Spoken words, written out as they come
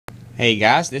Hey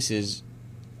guys, this is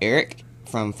Eric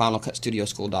from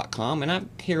FinalCutStudioSchool.com, and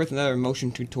I'm here with another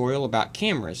motion tutorial about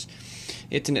cameras.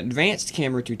 It's an advanced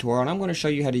camera tutorial, and I'm going to show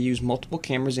you how to use multiple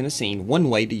cameras in a scene, one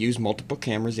way to use multiple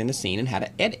cameras in a scene, and how to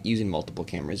edit using multiple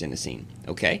cameras in a scene.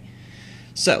 Okay?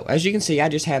 So, as you can see, I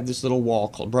just have this little wall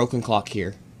called broken clock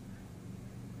here,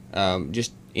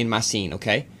 just in my scene,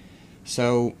 okay?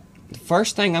 So, the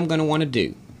first thing I'm going to want to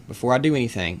do, before I do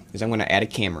anything, is I'm going to add a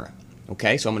camera.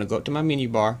 Okay, so I'm going to go up to my menu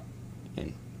bar,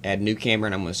 and add new camera,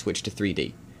 and I'm going to switch to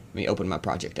 3D. Let me open my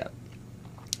project up.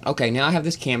 Okay, now I have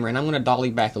this camera, and I'm going to dolly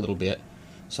back a little bit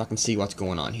so I can see what's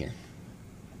going on here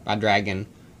by dragging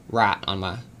right on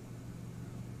my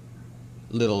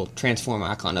little transform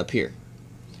icon up here.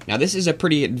 Now this is a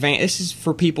pretty advanced, this is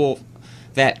for people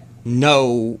that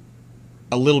know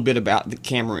a little bit about the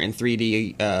camera in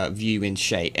 3D view in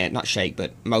shake, not shake,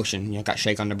 but motion. I got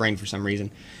shake on the brain for some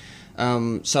reason.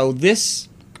 So this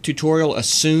tutorial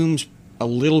assumes a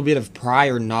little bit of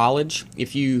prior knowledge.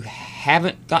 If you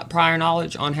haven't got prior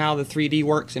knowledge on how the 3D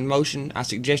works in motion, I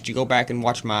suggest you go back and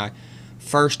watch my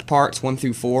first parts 1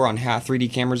 through 4 on how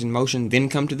 3D cameras in motion, then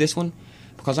come to this one,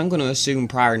 because I'm going to assume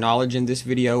prior knowledge in this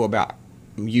video about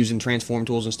using transform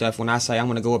tools and stuff. When I say I'm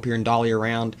going to go up here and dolly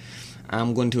around,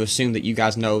 I'm going to assume that you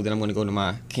guys know that I'm going to go to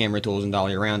my camera tools and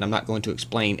dolly around. I'm not going to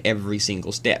explain every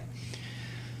single step.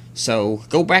 So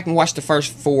go back and watch the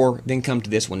first 4, then come to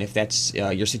this one if that's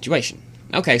your situation.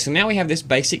 Okay, so now we have this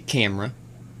basic camera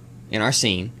in our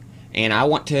scene, and I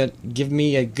want to give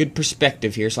me a good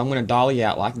perspective here, so I'm going to dolly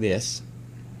out like this.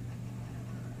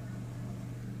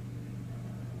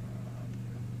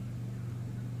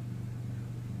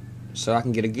 So I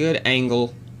can get a good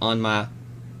angle on my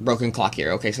broken clock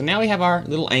here. Okay, so now we have our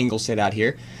little angle set out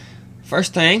here.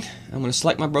 First thing, I'm going to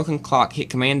select my broken clock, hit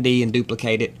Command D and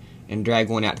duplicate it, and drag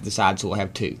one out to the side so we'll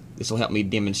have 2. This will help me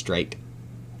demonstrate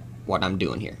what I'm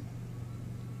doing here.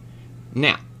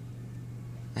 Now,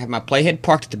 I have my playhead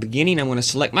parked at the beginning. I'm going to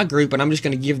select my group, and I'm just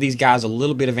going to give these guys a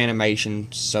little bit of animation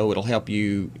so it'll help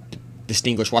you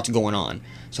distinguish what's going on.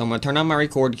 So I'm going to turn on my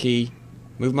record key,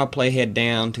 move my playhead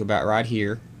down to about right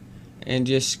here, and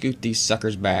just scoot these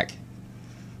suckers back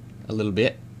a little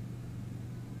bit.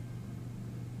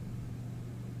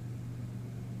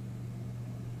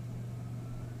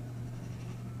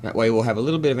 That way we'll have a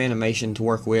little bit of animation to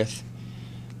work with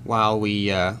while we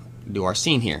do our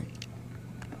scene here.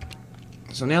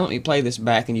 So now let me play this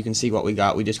back, and you can see what we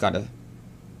got. We just got a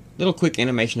little quick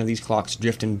animation of these clocks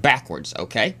drifting backwards,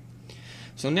 okay?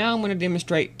 So now I'm going to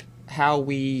demonstrate how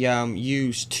we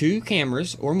use 2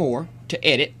 cameras or more to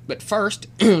edit. But first,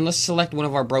 let's select one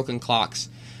of our broken clocks.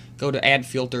 Go to Add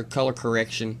Filter, Color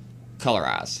Correction,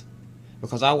 Colorize.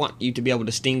 Because I want you to be able to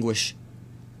distinguish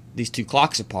these 2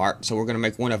 clocks apart, so we're going to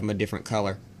make one of them a different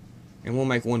color. And we'll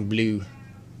make one blue,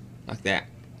 like that.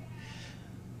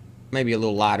 Maybe a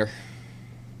little lighter.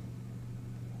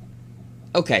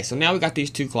 Okay, so now we got these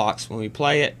 2 clocks. When we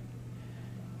play it,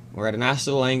 we're at a nice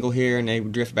little angle here, and they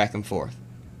drift back and forth.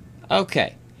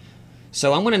 Okay,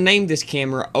 so I'm going to name this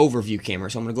camera Overview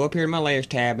Camera. So I'm going to go up here in my Layers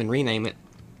tab and rename it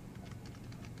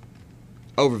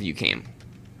Overview Cam.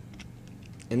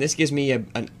 And this gives me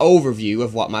an overview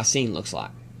of what my scene looks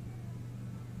like.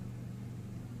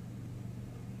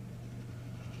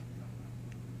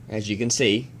 As you can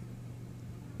see,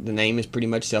 the name is pretty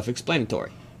much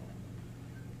self-explanatory.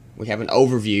 We have an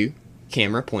overview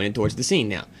camera pointed towards the scene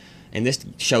now, and this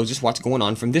shows us what's going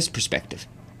on from this perspective.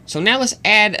 So now let's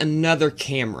add another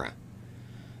camera.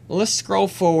 Well, let's scroll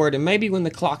forward, and maybe when the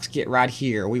clocks get right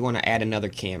here, we want to add another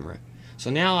camera.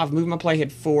 So now I've moved my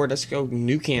playhead forward. Let's go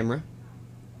new camera.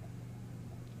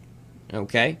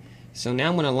 Okay, so now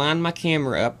I'm going to line my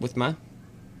camera up with my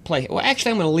playhead. Well,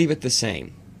 actually, I'm going to leave it the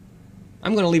same.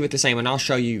 I'm going to leave it the same, and I'll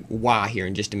show you why here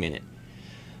in just a minute.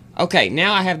 Okay,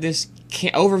 now I have this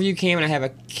overview cam, and I have a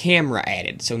camera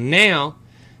added. So now,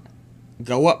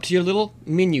 go up to your little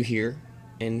menu here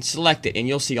and select it, and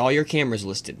you'll see all your cameras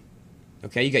listed.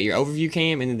 Okay, you got your overview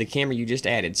cam and then the camera you just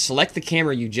added. Select the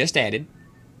camera you just added.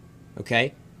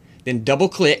 Okay, then double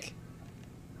click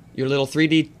your little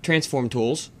 3D transform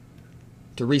tools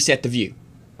to reset the view.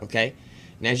 Okay,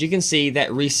 and as you can see,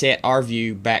 that reset our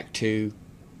view back to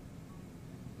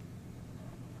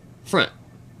front.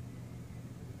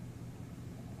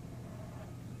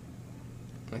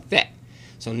 Like that.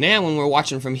 So now when we're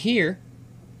watching from here,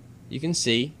 you can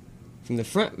see from the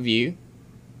front view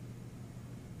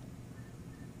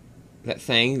that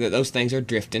those things are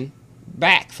drifting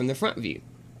back from the front view.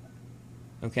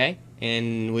 Okay?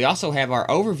 And we also have our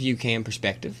overview cam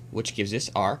perspective, which gives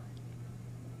us our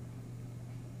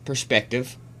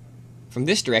perspective from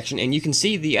this direction, and you can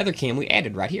see the other cam we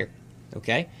added right here.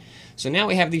 Okay? So now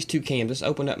we have these two cams. Let's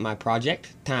open up my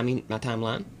project, my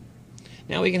timeline.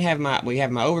 Now we have my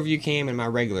overview cam and my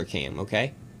regular cam,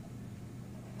 okay?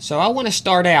 So I want to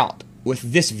start out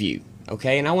with this view,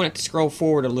 okay? And I want it to scroll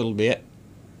forward a little bit,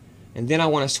 and then I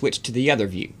want to switch to the other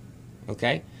view,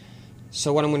 okay?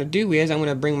 So what I'm going to do is I'm going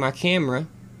to bring my camera,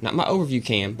 not my overview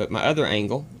cam, but my other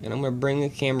angle, and I'm going to bring the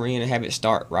camera in and have it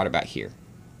start right about here.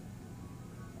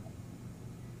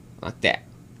 Like that.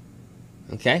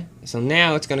 Okay? So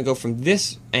now it's going to go from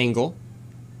this angle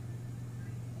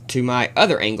to my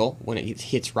other angle when it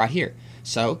hits right here.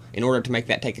 So, in order to make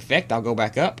that take effect, I'll go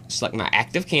back up, select my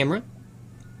active camera.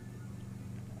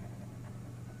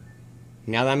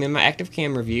 Now that I'm in my active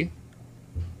camera view,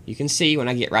 you can see when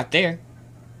I get right there,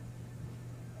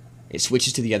 it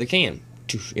switches to the other cam.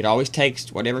 It always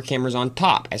takes whatever camera's on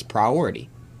top as priority.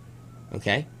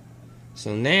 Okay?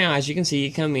 So now, as you can see,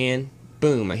 you come in,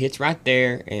 boom, it hits right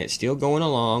there, and it's still going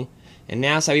along. And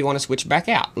now, say we want to switch back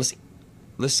out.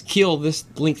 Let's kill this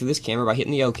length of this camera by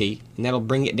hitting the O key, and that'll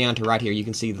bring it down to right here. You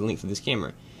can see the length of this camera.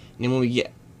 And then when we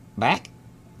get back,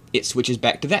 it switches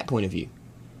back to that point of view.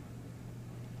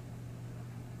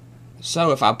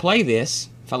 So if I play this,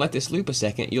 if I let this loop a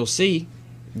second, you'll see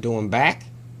going back,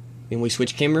 then we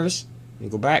switch cameras,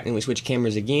 and go back, and we switch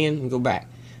cameras again, and go back.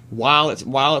 While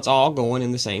it's all going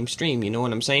in the same stream, you know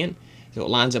what I'm saying? So it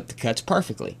lines up the cuts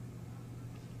perfectly.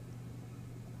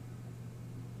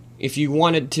 If you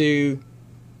wanted to,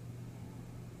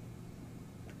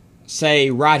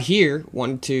 say right here,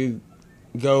 wanted to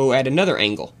go at another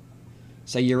angle.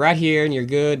 Say you're right here and you're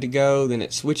good to go, then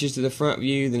it switches to the front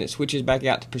view, then it switches back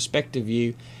out to perspective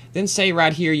view. Then say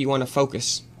right here you want to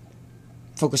focus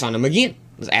on them again.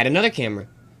 Let's add another camera.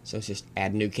 So it's just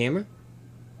add new camera.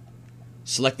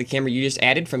 Select the camera you just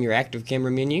added from your active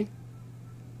camera menu.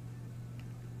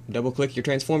 Double click your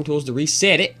transform tools to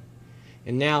reset it.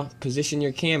 And now position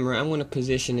your camera. I'm going to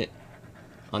position it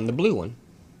on the blue one.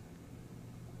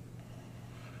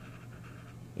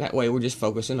 That way we're just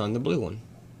focusing on the blue one.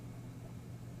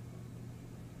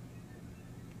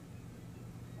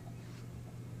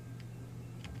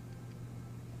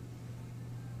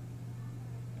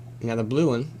 Now the blue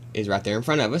one is right there in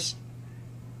front of us.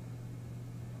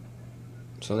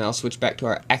 So now I'll switch back to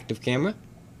our active camera.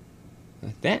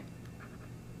 Like that.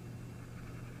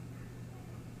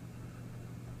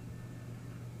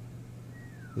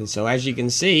 And so as you can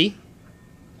see,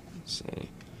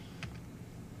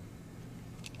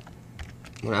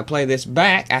 when I play this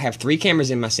back, I have three cameras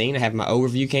in my scene. I have my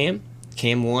overview cam,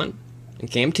 cam 1,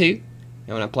 and cam 2.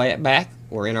 And when I play it back,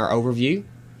 we're in our overview.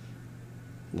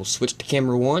 We'll switch to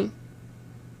camera 1,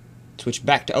 switch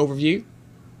back to overview,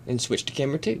 and switch to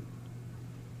camera 2.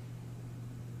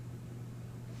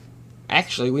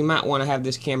 Actually, we might want to have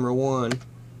this camera 1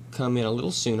 come in a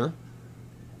little sooner.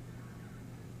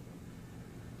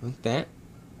 Like that.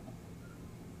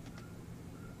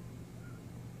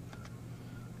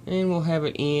 And we'll have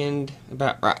it end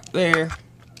about right there.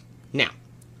 Now,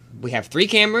 we have three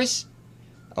cameras.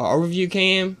 Our overview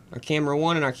cam, our camera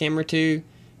 1, and our camera 2.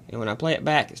 And when I play it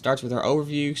back, it starts with our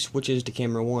overview, switches to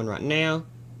camera 1 right now,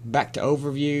 back to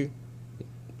overview,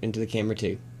 into the camera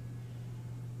 2.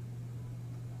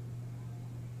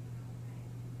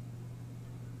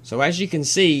 So as you can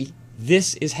see,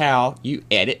 this is how you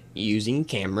edit using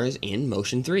cameras in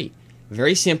Motion 3.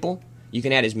 Very simple. You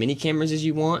can add as many cameras as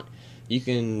you want. You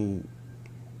can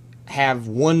have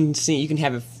one scene. You can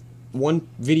have one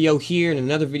video here and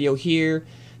another video here.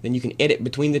 Then you can edit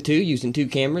between the two using two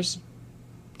cameras,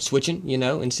 switching. You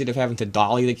know, instead of having to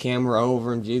dolly the camera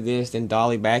over and do this, then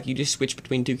dolly back, you just switch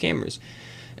between two cameras.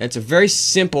 It's a very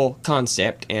simple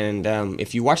concept, and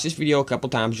if you watch this video a couple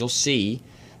times, you'll see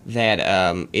that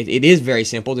it is very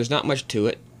simple. There's not much to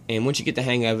it, and once you get the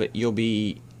hang of it, you'll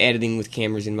be editing with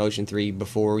cameras in Motion 3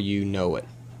 before you know it.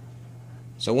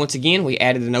 So once again, we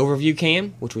added an overview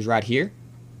cam, which was right here.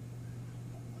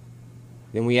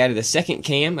 Then we added a second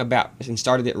cam and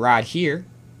started it right here.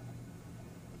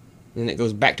 Then it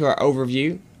goes back to our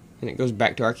overview, and it goes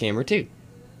back to our camera 2.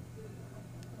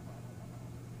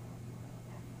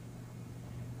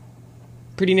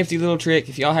 Pretty nifty little trick.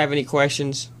 If y'all have any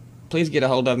questions, please get a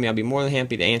hold of me. I'll be more than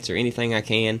happy to answer anything I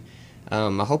can. I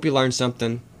hope you learned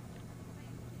something,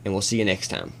 and we'll see you next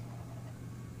time.